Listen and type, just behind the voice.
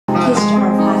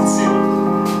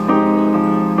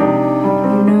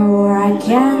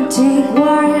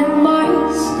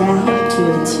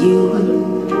you,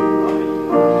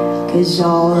 'cause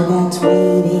all that's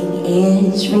waiting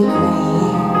is regret.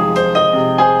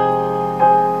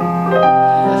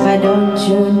 But don't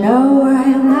you know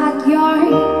I'm not your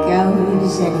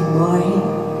ghost anymore?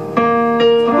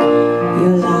 You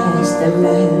lost the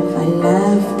love I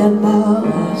loved the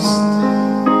most.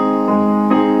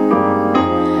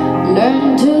 Learn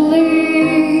to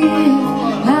live,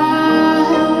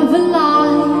 have a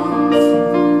life,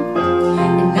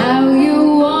 and now you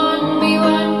want me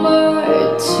one more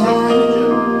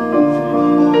time.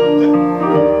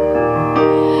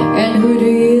 And who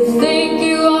do you think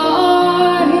you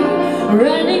are,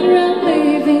 running around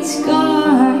leaving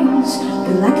scars,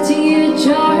 collecting your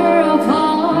jar of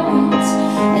hearts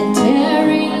and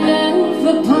tearing love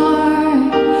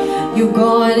apart? You're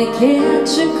gonna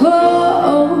catch a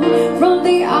cold from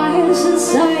the ice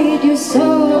inside your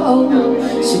soul,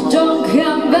 so don't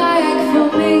come back for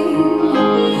me.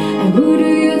 And who do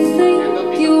you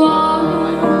think you are?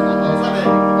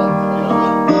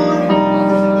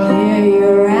 Here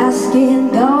you're asking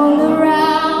all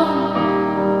around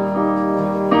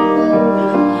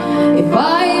if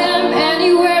I am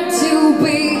anywhere to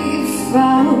be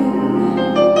found.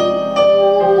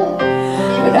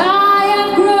 But I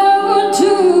have grown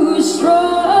too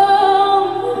strong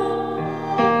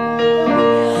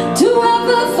to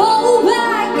ever fall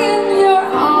back in your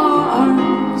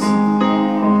arms.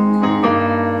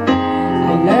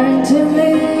 I learned to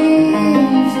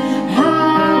live,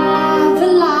 have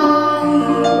a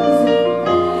life,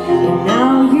 and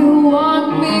now you want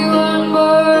me one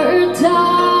more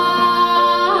time.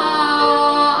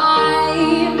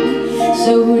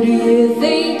 So who do you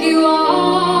think you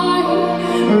are,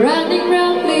 running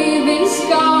around leaving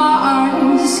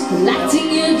scars, collecting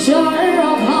your jar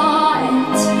of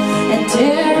hearts and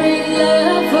tearing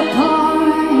love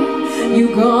apart?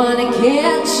 You're gonna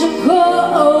catch a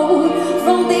cold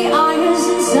from the ice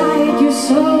inside your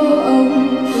soul,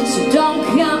 so don't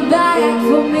come back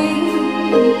for me.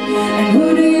 And who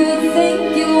do you think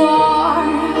you are?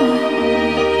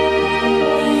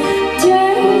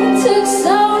 It took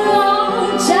so long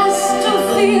just to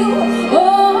feel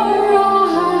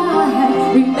alright.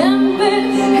 Remember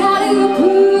how you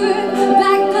put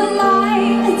back the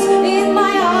light in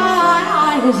my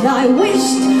eyes. I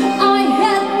wished I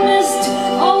had missed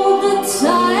all the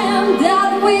time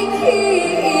that we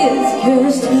kissed,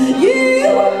 'cause you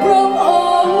broke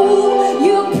all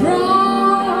your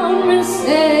promises,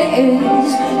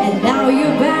 and now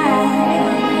you're back.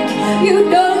 You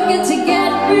don't get to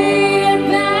get me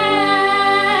back.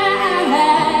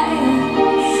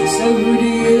 So who do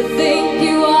you think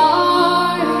you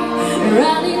are,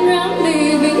 running around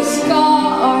leaving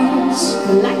scars,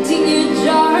 collecting your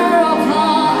jar of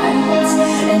hearts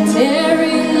and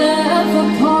tearing love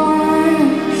apart?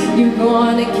 You're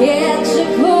gonna catch a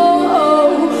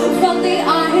cold from the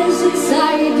ice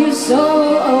inside your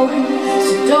soul,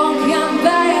 so don't come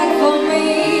back for me.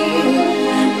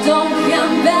 Don't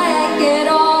come back at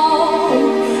all.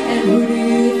 And who do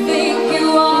you think you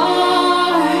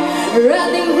are,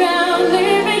 running around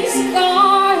leaving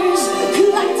scars,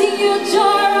 collecting your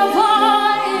jar of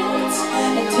hearts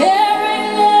and tearing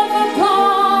love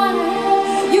apart?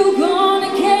 You're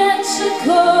gonna catch a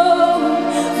cold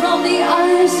from the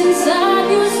ice inside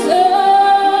your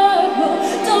soul.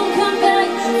 Don't come back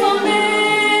for me.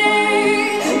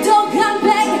 Don't come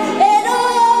back at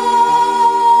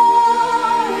all.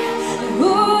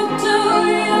 Who do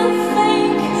you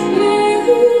think you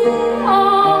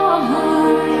are?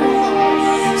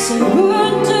 So who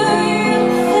do you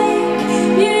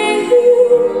think you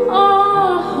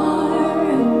are?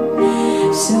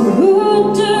 So who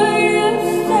do you